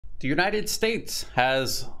The United States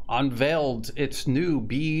has unveiled its new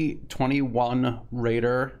B-21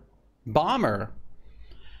 Raider bomber.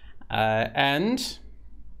 And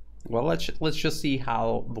well, let's just see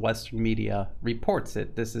how the Western media reports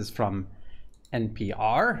it. This is from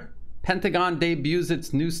NPR. Pentagon debuts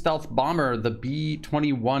its new stealth bomber, the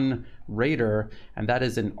B-21 Raider, and that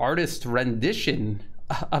is an artist rendition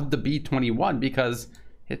of the B-21 because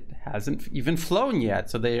it hasn't even flown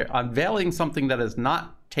yet. So they're unveiling something that is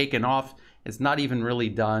not taken off. It's not even really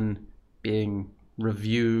done being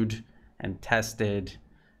reviewed and tested.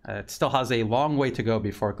 It still has a long way to go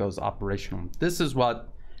before it goes operational. This is what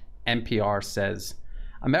NPR says.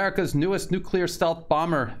 America's newest nuclear stealth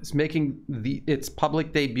bomber is making its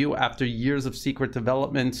public debut after years of secret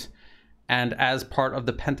development and as part of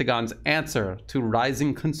the Pentagon's answer to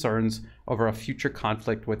rising concerns over a future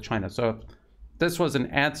conflict with China. So this was an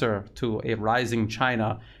answer to a rising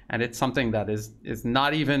China, and it's something that is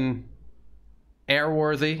not even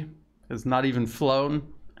airworthy, is not even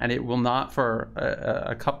flown, and it will not for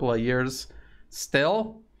a couple of years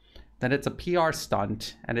still. Then it's a PR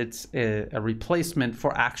stunt, and it's a replacement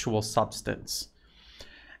for actual substance.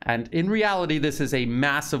 And in reality, this is a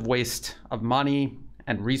massive waste of money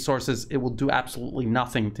and resources. It will do absolutely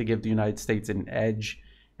nothing to give the United States an edge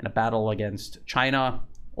in a battle against China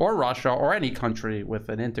or Russia or any country with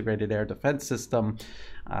an integrated air defense system.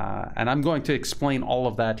 And I'm going to explain all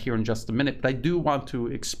of that here in just a minute. But I do want to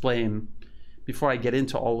explain, before I get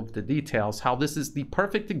into all of the details, how this is the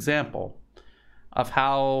perfect example of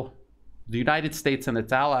how the United States and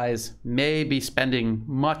its allies may be spending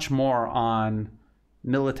much more on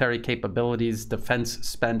military capabilities, defense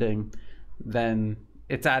spending, than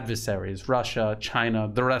its adversaries, Russia, China,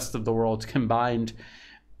 the rest of the world combined.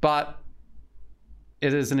 But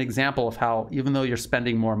it is an example of how, even though you're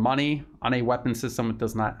spending more money on a weapon system, it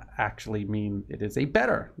does not actually mean it is a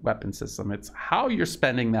better weapon system. It's how you're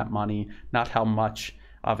spending that money, not how much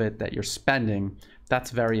of it that you're spending. That's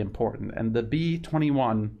very important. And the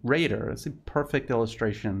B-21 Raider is a perfect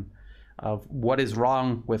illustration of what is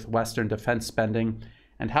wrong with Western defense spending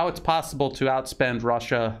and how it's possible to outspend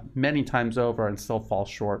Russia many times over and still fall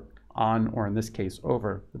short on, or in this case,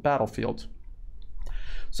 over the battlefield.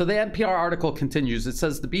 So the NPR article continues. It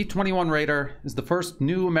says the B-21 Raider is the first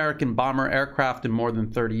new American bomber aircraft in more than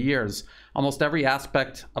 30 years. Almost every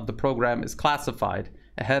aspect of the program is classified.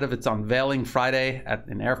 Ahead of its unveiling Friday at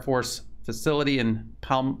an Air Force facility in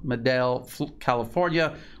Palmdale,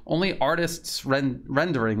 California, only artists'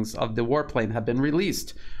 renderings of the warplane have been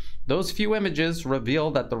released. Those few images reveal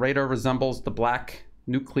that the Raider resembles the black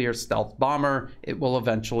nuclear stealth bomber it will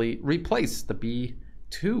eventually replace, the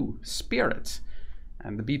B-2 Spirit.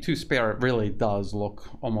 And the B-2 Spirit really does look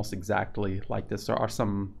almost exactly like this. There are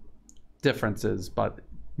some differences, but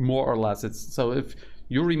more or less it's... So if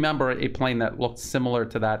you remember a plane that looks similar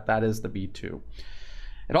to that, that is the B-2.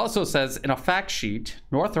 It also says in a fact sheet,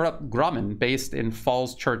 Northrop Grumman, based in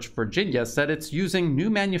Falls Church, Virginia, said it's using new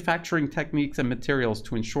manufacturing techniques and materials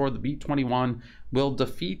to ensure the B-21 will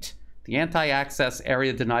defeat the anti-access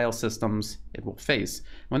area denial systems it will face.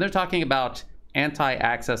 When they're talking about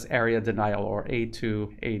anti-access area denial, or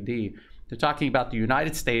A2AD, they're talking about the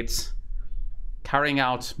United States carrying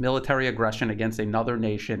out military aggression against another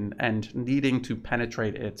nation and needing to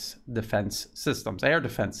penetrate its defense systems, air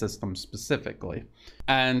defense systems specifically.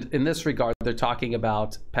 And in this regard, they're talking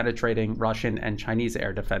about penetrating Russian and Chinese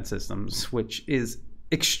air defense systems, which is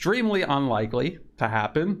extremely unlikely to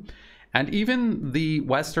happen. And even the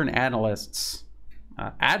Western analysts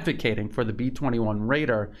advocating for the B-21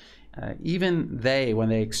 Raider, even they, when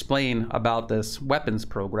they explain about this weapons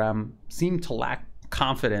program, seem to lack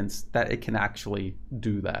confidence that it can actually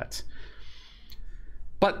do that.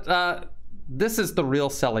 But this is the real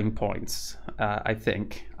selling points, I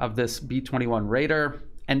think, of this B-21 Raider.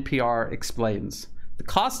 NPR explains. The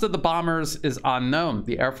cost of the bombers is unknown.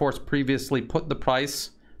 The Air Force previously put the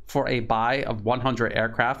price for a buy of 100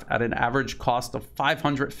 aircraft at an average cost of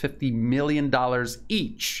 $550 million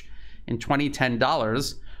each in 2010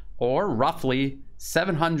 dollars, or roughly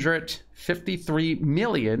 $753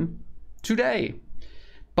 million today.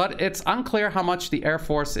 But it's unclear how much the Air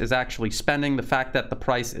Force is actually spending. The fact that the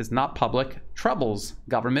price is not public troubles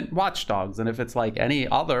government watchdogs. And if it's like any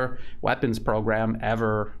other weapons program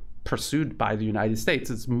ever pursued by the United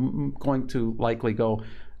States, it's going to likely go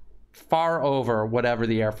far over whatever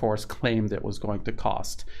the Air Force claimed it was going to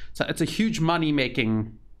cost. So it's a huge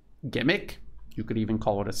money-making gimmick. You could even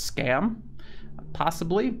call it a scam,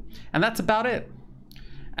 possibly. And that's about it.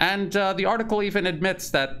 And the article even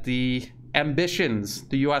admits that the ambitions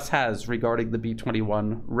the U.S. has regarding the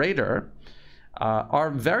B-21 Raider are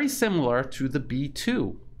very similar to the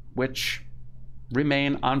B-2. which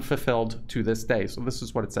remain unfulfilled to this day. So this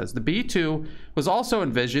is what it says. The B-2 was also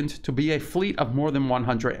envisioned to be a fleet of more than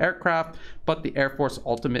 100 aircraft, but the Air Force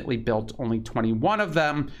ultimately built only 21 of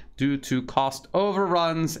them due to cost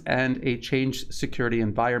overruns and a changed security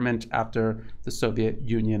environment after the Soviet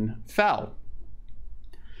Union fell.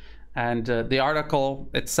 And the article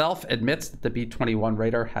itself admits that the B-21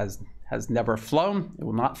 Raider has never flown. It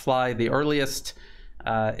will not fly. The earliest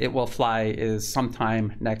it will fly is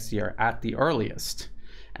sometime next year at the earliest.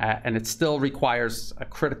 And it still requires a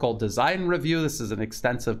critical design review. This is an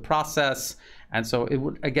extensive process. And so it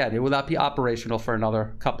would not be operational for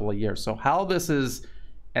another couple of years. So how this is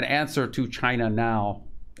an answer to China now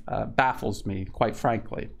baffles me, quite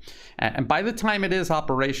frankly. And by the time it is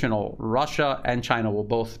operational, Russia and China will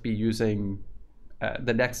both be using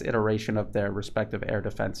the next iteration of their respective air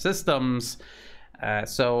defense systems.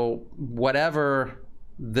 So whatever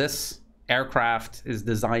this aircraft is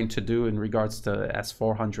designed to do in regards to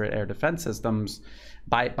S-400 air defense systems,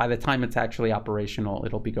 by the time it's actually operational,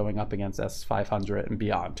 it'll be going up against S-500 and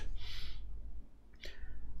beyond.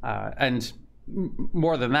 And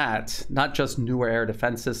more than that, not just newer air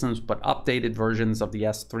defense systems, but updated versions of the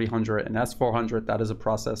S-300 and S-400. That is a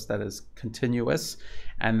process that is continuous.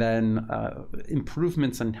 And then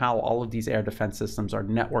improvements in how all of these air defense systems are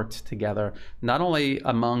networked together, not only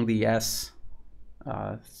among the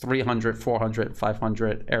S-300, 400,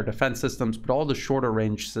 500 air defense systems, but all the shorter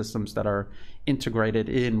range systems that are integrated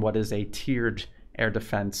in what is a tiered air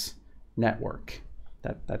defense network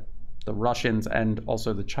that the Russians and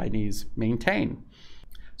also the Chinese maintain.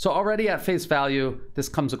 So already at face value, this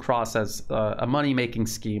comes across as a money-making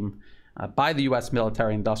scheme by the US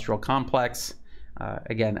military-industrial complex,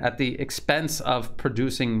 again, at the expense of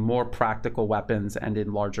producing more practical weapons and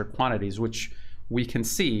in larger quantities, which we can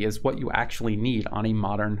see is what you actually need on a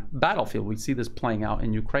modern battlefield. We see this playing out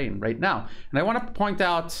in Ukraine right now. And I want to point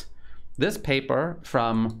out this paper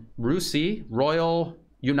from RUSI, Royal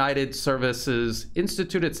United Services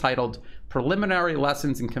Institute. It's titled Preliminary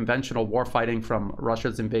Lessons in Conventional Warfighting from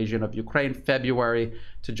Russia's Invasion of Ukraine, February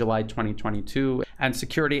to July 2022. And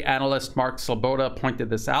security analyst Mark Sloboda pointed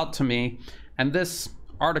this out to me. And this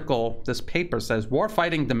article, this paper says,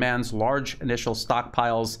 warfighting demands large initial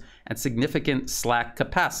stockpiles and significant slack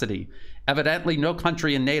capacity. Evidently, no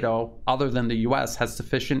country in NATO, other than the US, has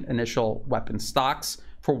sufficient initial weapon stocks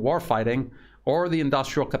for warfighting or the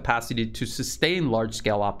industrial capacity to sustain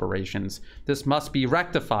large-scale operations. This must be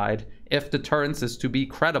rectified if deterrence is to be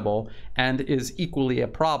credible and is equally a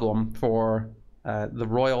problem for the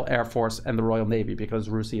Royal Air Force and the Royal Navy, because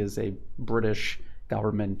RUSI is a British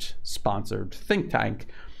government-sponsored think tank.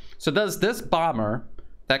 So does this bomber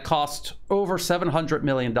that cost over $700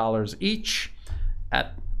 million each,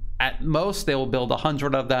 at most, they will build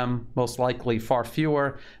 100 of them, most likely far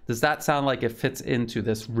fewer. Does that sound like it fits into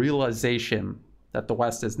this realization that the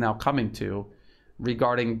West is now coming to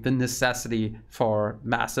regarding the necessity for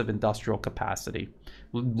massive industrial capacity,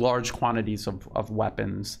 large quantities of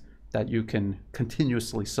weapons that you can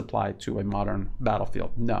continuously supply to a modern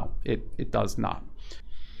battlefield? No, it does not.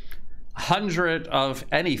 100 of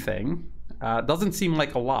anything doesn't seem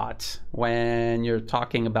like a lot when you're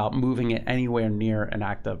talking about moving it anywhere near an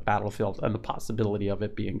active battlefield and the possibility of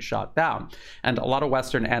it being shot down. And a lot of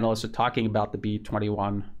Western analysts are talking about the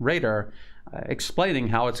B-21 Raider, explaining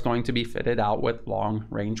how it's going to be fitted out with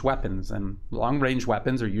long-range weapons. And long-range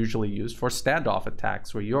weapons are usually used for standoff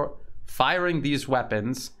attacks, where you're firing these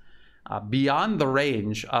weapons beyond the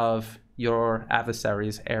range of your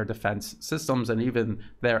adversary's air defense systems and even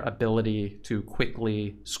their ability to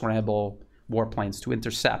quickly scramble warplanes to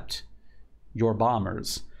intercept your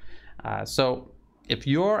bombers. So if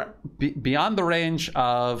you're beyond the range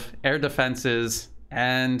of air defenses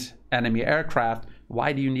and enemy aircraft,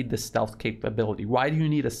 why do you need the stealth capability? Why do you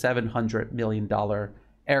need a $700 million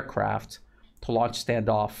aircraft to launch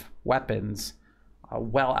standoff weapons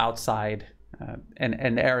well outside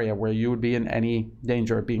an area where you would be in any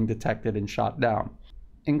danger of being detected and shot down?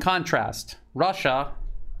 In contrast, Russia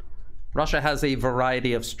has a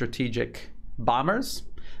variety of strategic bombers.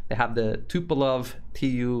 They have the Tupolev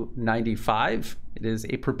Tu-95. It is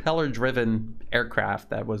a propeller-driven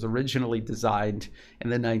aircraft that was originally designed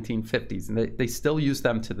in the 1950s, and they still use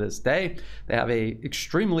them to this day. They have a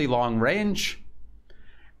extremely long range,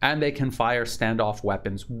 and they can fire standoff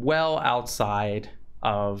weapons well outside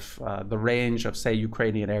of the range of, say,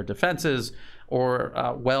 Ukrainian air defenses, or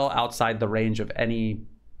well outside the range of any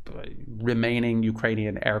remaining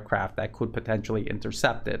Ukrainian aircraft that could potentially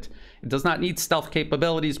intercept it. It does not need stealth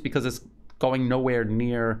capabilities because it's going nowhere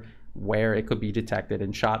near where it could be detected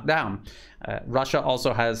and shot down. Russia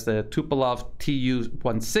also has the Tupolev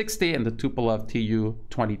Tu-160 and the Tupolev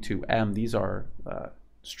Tu-22M. These are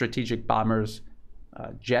strategic bombers,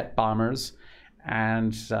 jet bombers,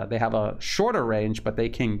 and they have a shorter range, but they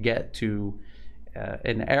can get to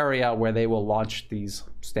an area where they will launch these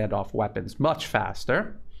standoff weapons much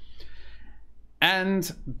faster.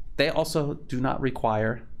 And they also do not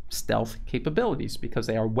require stealth capabilities because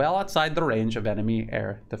they are well outside the range of enemy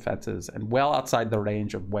air defenses and well outside the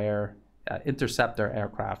range of where interceptor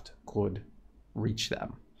aircraft could reach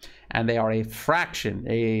them. And they are a fraction,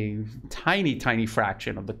 a tiny, tiny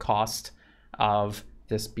fraction of the cost of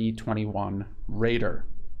this B-21 Raider.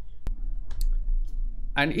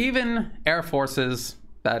 And even air forces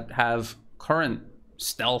that have current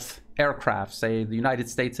stealth aircraft, say the United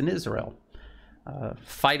States and Israel,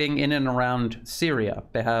 fighting in and around Syria.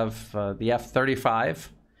 They have the F-35,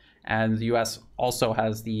 and the US also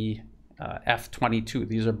has the F-22.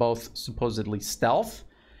 These are both supposedly stealth.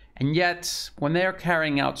 And yet, when they're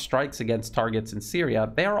carrying out strikes against targets in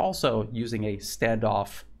Syria, they are also using a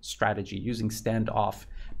standoff strategy, using standoff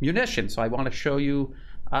munition. So I want to show you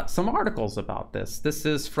some articles about this. This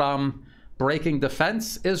is from Breaking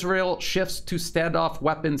Defense. Israel shifts to standoff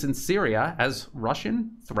weapons in Syria as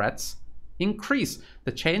Russian threats increase.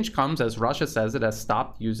 The change comes as Russia says it has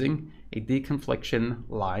stopped using a deconfliction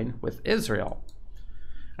line with Israel.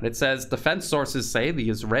 And it says, defense sources say the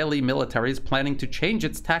Israeli military is planning to change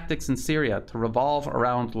its tactics in Syria to revolve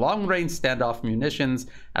around long-range standoff munitions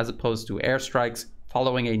as opposed to airstrikes,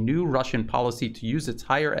 following a new Russian policy to use its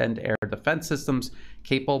higher-end air defense systems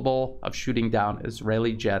capable of shooting down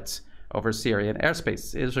Israeli jets over Syrian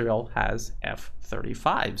airspace. Israel has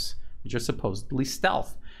F-35s, which are supposedly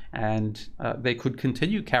stealth. And they could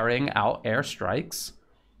continue carrying out airstrikes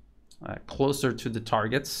closer to the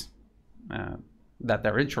targets that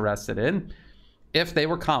they're interested in if they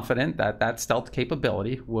were confident that that stealth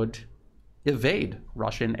capability would evade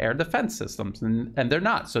Russian air defense systems. And they're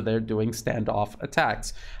not, so they're doing standoff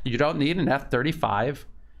attacks. You don't need an F-35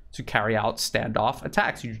 to carry out standoff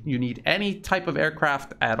attacks. You need any type of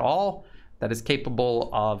aircraft at all that is capable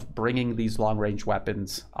of bringing these long-range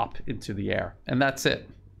weapons up into the air. And that's it.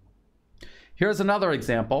 Here's another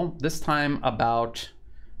example, this time about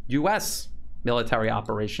US military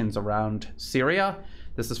operations around Syria.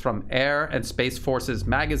 This is from Air and Space Forces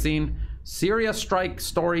magazine. Syria strike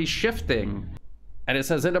story shifting. And it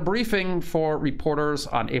says, in a briefing for reporters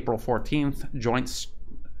on April 14th,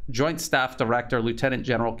 Joint Staff Director Lieutenant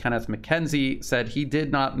General Kenneth McKenzie said he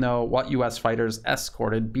did not know what US fighters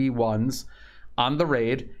escorted B-1s on the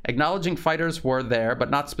raid, acknowledging fighters were there, but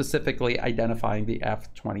not specifically identifying the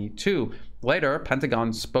F-22. Later,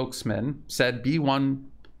 Pentagon spokesman said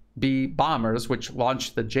B-1B bombers, which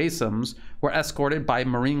launched the JSOMs, were escorted by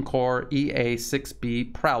Marine Corps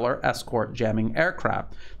EA-6B Prowler escort jamming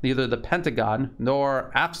aircraft. Neither the Pentagon nor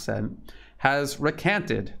AFCENT has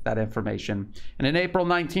recanted that information. In an April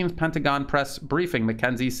 19th Pentagon press briefing,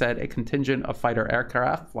 McKenzie said a contingent of fighter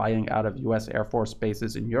aircraft flying out of U.S. Air Force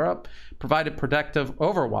bases in Europe provided protective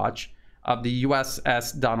overwatch of the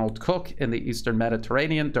USS Donald Cook in the Eastern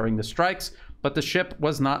Mediterranean during the strikes, but the ship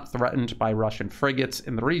was not threatened by Russian frigates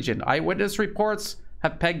in the region. Eyewitness reports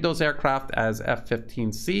have pegged those aircraft as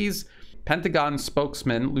F-15Cs. Pentagon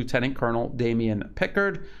spokesman Lieutenant Colonel Damian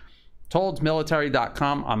Pickard told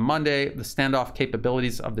military.com on Monday the standoff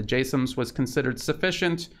capabilities of the JSOMs was considered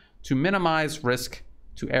sufficient to minimize risk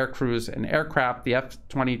to air crews and aircraft. The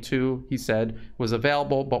F-22, he said, was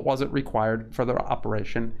available but wasn't required for their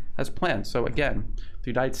operation as planned. So again, the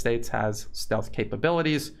United States has stealth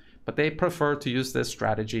capabilities, but they prefer to use this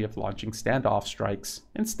strategy of launching standoff strikes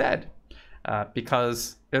instead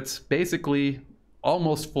because it's basically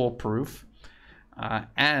almost foolproof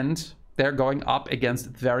and they're going up against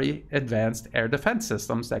very advanced air defense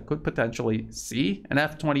systems that could potentially see an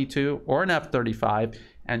F-22 or an F-35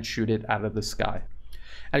 and shoot it out of the sky.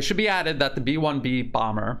 And it should be added that the B-1B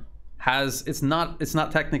bomber has, it's not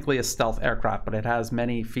technically a stealth aircraft, but it has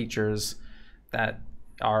many features that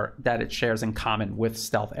it shares in common with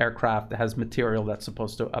stealth aircraft. It has material that's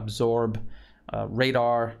supposed to absorb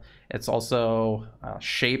radar. It's also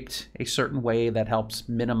shaped a certain way that helps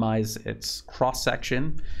minimize its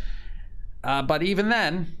cross-section. But even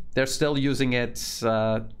then, they're still using it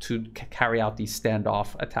to carry out these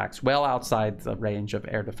standoff attacks well outside the range of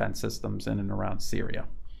air defense systems in and around Syria.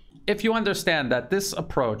 If you understand that this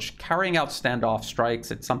approach, carrying out standoff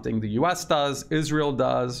strikes, it's something the US does, Israel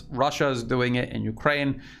does, Russia is doing it in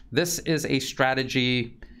Ukraine. This is a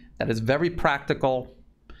strategy that is very practical.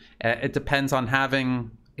 It depends on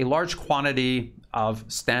having a large quantity of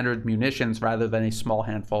standard munitions rather than a small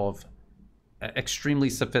handful of extremely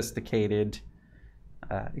sophisticated,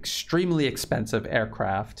 extremely expensive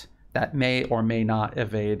aircraft that may or may not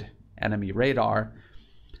evade enemy radar.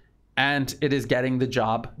 And it is getting the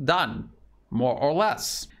job done, more or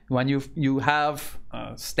less. When you have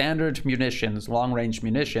standard munitions, long-range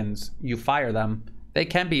munitions, you fire them, they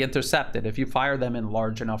can be intercepted. If you fire them in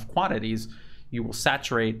large enough quantities, you will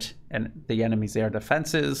saturate the enemy's air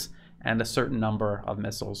defenses, and a certain number of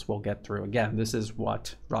missiles will get through. Again, this is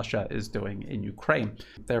what Russia is doing in Ukraine.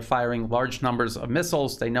 They're firing large numbers of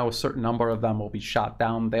missiles. They know a certain number of them will be shot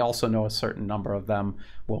down. They also know a certain number of them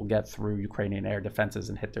will get through Ukrainian air defenses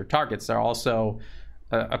and hit their targets. They're also,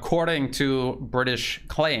 according to British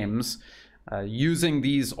claims, using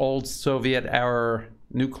these old Soviet-era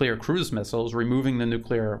nuclear cruise missiles, removing the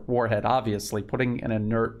nuclear warhead, obviously, putting an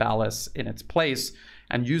inert ballast in its place,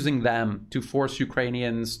 and using them to force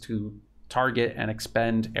Ukrainians to target and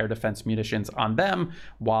expend air defense munitions on them,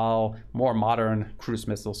 while more modern cruise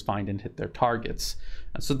missiles find and hit their targets.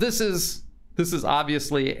 And so this is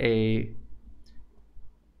obviously a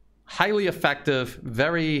highly effective,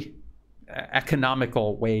 very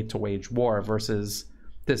economical way to wage war versus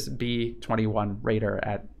this B-21 Raider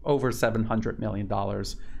at over $700 million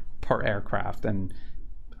per aircraft, and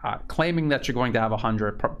claiming that you're going to have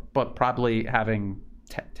 100, but probably having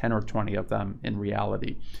 10 or 20 of them in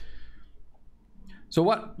reality. So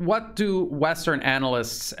what do Western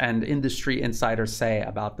analysts and industry insiders say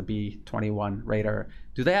about the B-21 Raider?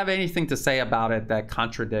 Do they have anything to say about it that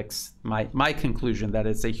contradicts my conclusion that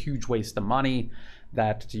it's a huge waste of money,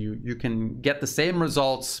 that you can get the same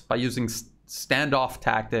results by using standoff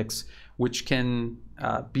tactics, which can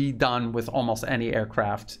be done with almost any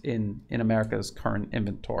aircraft in America's current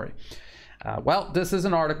inventory? Well, this is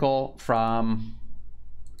an article from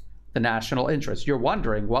the National Interest. You're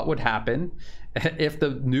wondering what would happen if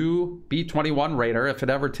the new B-21 Raider, if it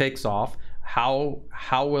ever takes off, how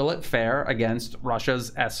will it fare against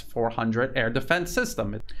Russia's S-400 air defense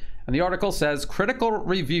system? And the article says, critical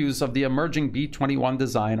reviews of the emerging B-21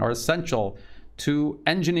 design are essential to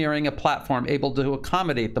engineering a platform able to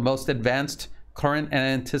accommodate the most advanced current and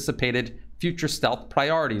anticipated future stealth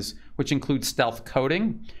priorities, which include stealth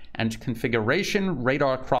coding and configuration,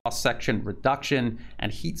 radar cross-section reduction,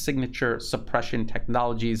 and heat signature suppression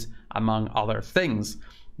technologies, among other things.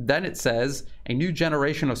 Then it says, a new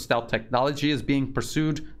generation of stealth technology is being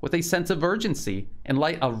pursued with a sense of urgency in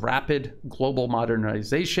light of rapid global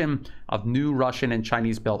modernization of new Russian and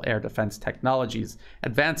Chinese-built air defense technologies,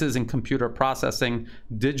 advances in computer processing,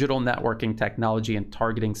 digital networking technology, and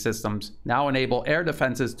targeting systems now enable air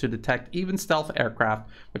defenses to detect even stealth aircraft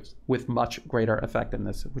with much greater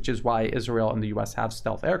effectiveness, which is why Israel and the US have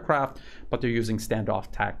stealth aircraft, but they're using standoff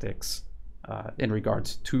tactics in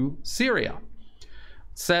regards to Syria.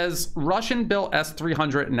 Says Russian-built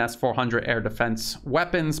S-300 and S-400 air defense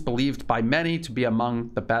weapons, believed by many to be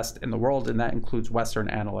among the best in the world, and that includes Western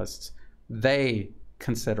analysts. They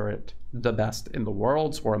consider it the best in the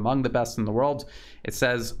world, or among the best in the world. It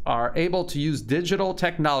says, are able to use digital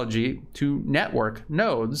technology to network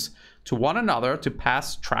nodes to one another to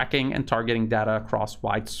pass tracking and targeting data across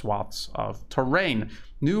wide swaths of terrain.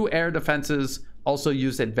 New air defenses also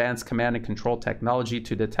use advanced command and control technology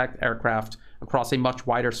to detect aircraft across a much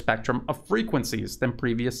wider spectrum of frequencies than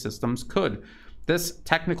previous systems could. This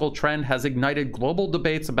technical trend has ignited global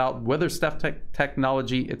debates about whether stealth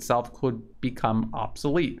technology itself could become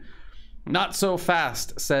obsolete. Not so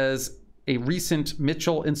fast, says a recent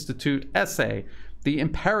Mitchell Institute essay, The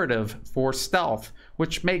Imperative for Stealth,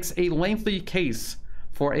 which makes a lengthy case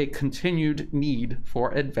for a continued need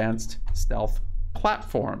for advanced stealth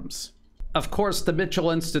platforms. Of course, the Mitchell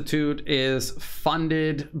Institute is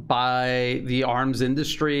funded by the arms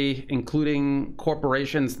industry, including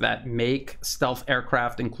corporations that make stealth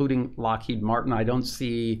aircraft, including Lockheed Martin. I don't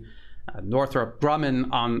see Northrop Grumman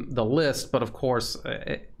on the list, but of course,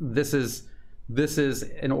 this is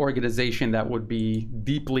an organization that would be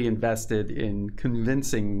deeply invested in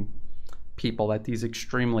convincing people that these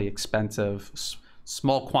extremely expensive,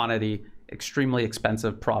 small quantity, extremely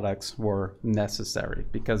expensive products were necessary,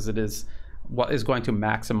 because it is what is going to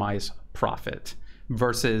maximize profit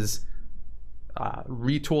versus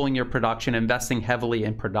retooling your production, investing heavily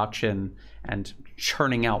in production, and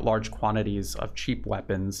churning out large quantities of cheap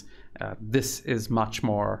weapons. This is much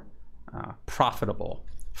more profitable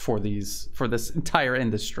for this entire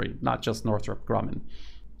industry, not just Northrop Grumman.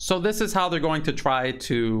 So this is how they're going to try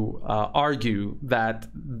to argue that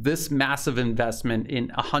this massive investment in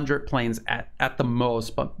 100 planes at the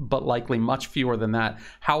most, but likely much fewer than that,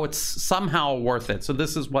 how it's somehow worth it. So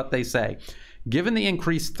this is what they say. Given the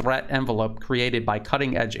increased threat envelope created by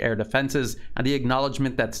cutting-edge air defenses and the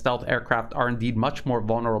acknowledgement that stealth aircraft are indeed much more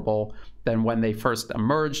vulnerable than when they first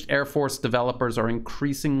emerged, Air Force developers are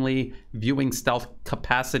increasingly viewing stealth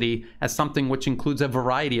capacity as something which includes a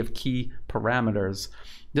variety of key parameters.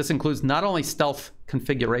 This includes not only stealth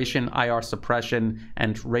configuration, IR suppression,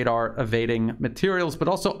 and radar evading materials, but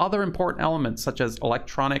also other important elements such as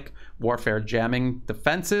electronic warfare jamming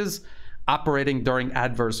defenses, operating during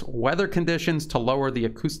adverse weather conditions to lower the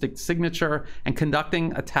acoustic signature, and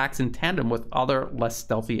conducting attacks in tandem with other less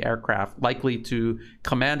stealthy aircraft likely to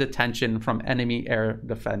command attention from enemy air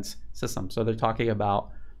defense systems. So they're talking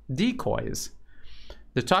about decoys.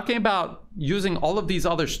 They're talking about using all of these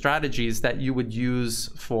other strategies that you would use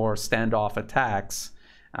for standoff attacks.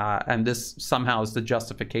 And this somehow is the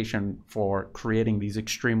justification for creating these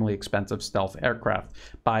extremely expensive stealth aircraft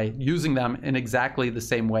by using them in exactly the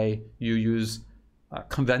same way you use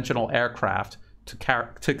conventional aircraft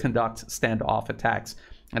to conduct standoff attacks.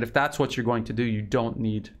 And if that's what you're going to do, you don't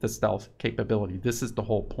need the stealth capability. This is the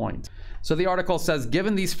whole point. So the article says,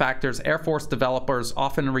 given these factors, Air Force developers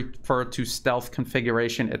often refer to stealth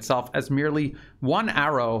configuration itself as merely one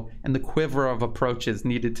arrow in the quiver of approaches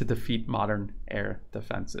needed to defeat modern air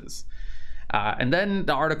defenses. And then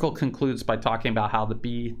the article concludes by talking about how the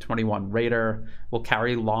B-21 Raider will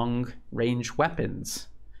carry long-range weapons.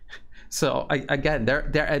 So again,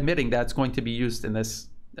 they're admitting that it's going to be used in this,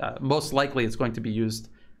 most likely it's going to be used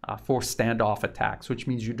for standoff attacks, which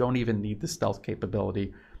means you don't even need the stealth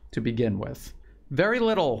capability to begin with. Very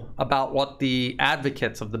little about what the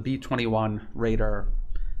advocates of the B-21 Raider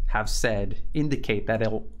have said indicate that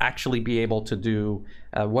it'll actually be able to do,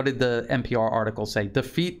 what did the NPR article say?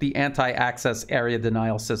 Defeat the anti-access area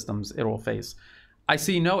denial systems it will face. I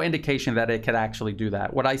see no indication that it could actually do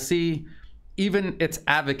that. What I see even its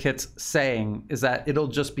advocates saying is that it'll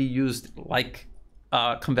just be used like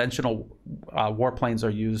conventional warplanes are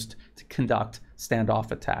used to conduct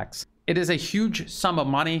standoff attacks. It is a huge sum of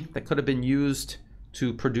money that could have been used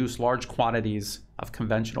to produce large quantities of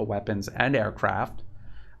conventional weapons and aircraft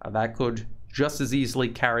that could just as easily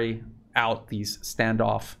carry out these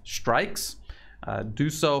standoff strikes, do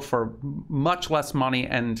so for much less money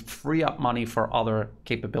and free up money for other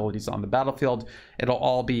capabilities on the battlefield. It'll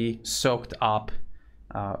all be soaked up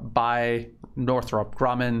by Northrop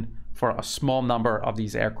Grumman for a small number of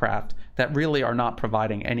these aircraft that really are not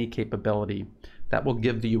providing any capability that will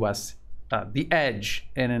give the U.S. The edge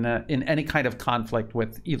in any kind of conflict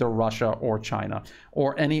with either Russia or China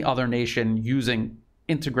or any other nation using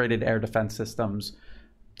integrated air defense systems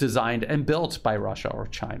designed and built by Russia or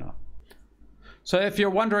China. So if you're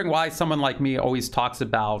wondering why someone like me always talks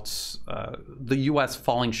about the U.S.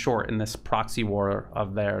 falling short in this proxy war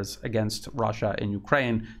of theirs against Russia and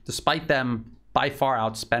Ukraine, despite them by far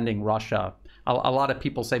outspending Russia, a lot of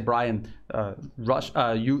people say, Brian,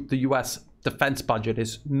 the U.S. defense budget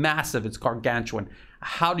is massive, it's gargantuan.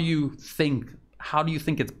 How do you think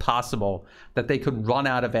it's possible that they could run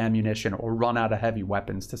out of ammunition or run out of heavy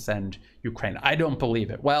weapons to send Ukraine? I don't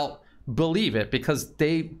believe it. Well, believe it, because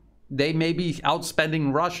they may be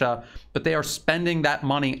outspending Russia, but they are spending that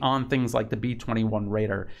money on things like the B-21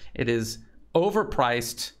 Raider. It is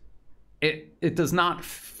overpriced. It does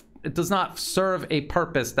not serve a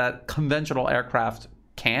purpose that conventional aircraft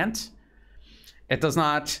can't. It does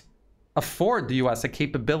not afford the U.S. a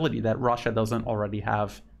capability that Russia doesn't already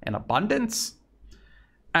have in abundance.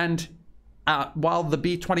 And while the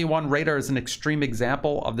B-21 Raider is an extreme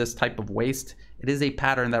example of this type of waste, it is a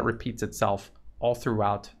pattern that repeats itself all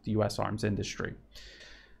throughout the U.S. arms industry.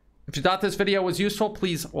 If you thought this video was useful,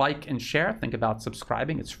 please like and share. Think about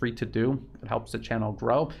subscribing. It's free to do. It helps the channel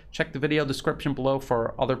grow. Check the video description below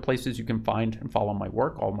for other places you can find and follow my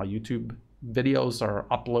work. All my YouTube videos are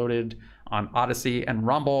uploaded on Odyssey and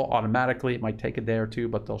Rumble automatically. It might take a day or two,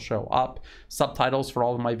 but they'll show up. Subtitles for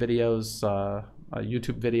all of my videos,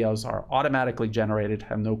 YouTube videos, are automatically generated.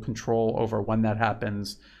 I have no control over when that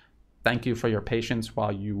happens. Thank you for your patience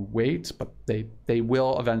while you wait, but they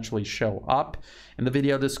will eventually show up. In the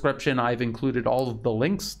video description, I've included all of the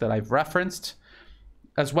links that I've referenced,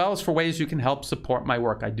 as well as for ways you can help support my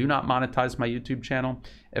work. I do not monetize my YouTube channel.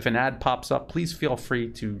 If an ad pops up, please feel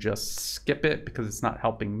free to just skip it because it's not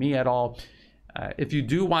helping me at all. If you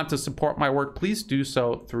do want to support my work, please do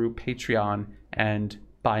so through Patreon and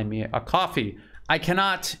buy me a coffee. I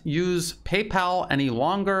cannot use PayPal any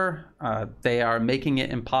longer. They are making it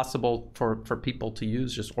impossible for people to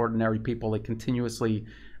use, just ordinary people. They continuously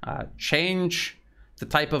change the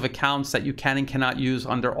type of accounts that you can and cannot use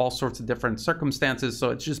under all sorts of different circumstances, so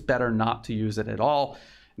it's just better not to use it at all.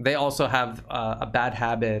 They also have a bad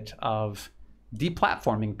habit of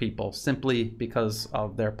deplatforming people simply because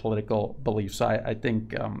of their political beliefs. So I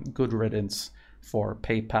think good riddance for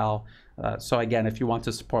PayPal. So again, if you want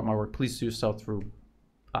to support my work, please do so through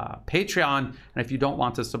Patreon. And if you don't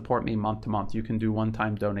want to support me month to month, you can do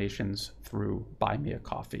one-time donations through Buy Me a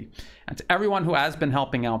Coffee. And to everyone who has been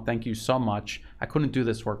helping out, thank you so much. I couldn't do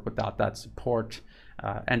this work without that support.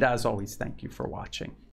 And as always, thank you for watching.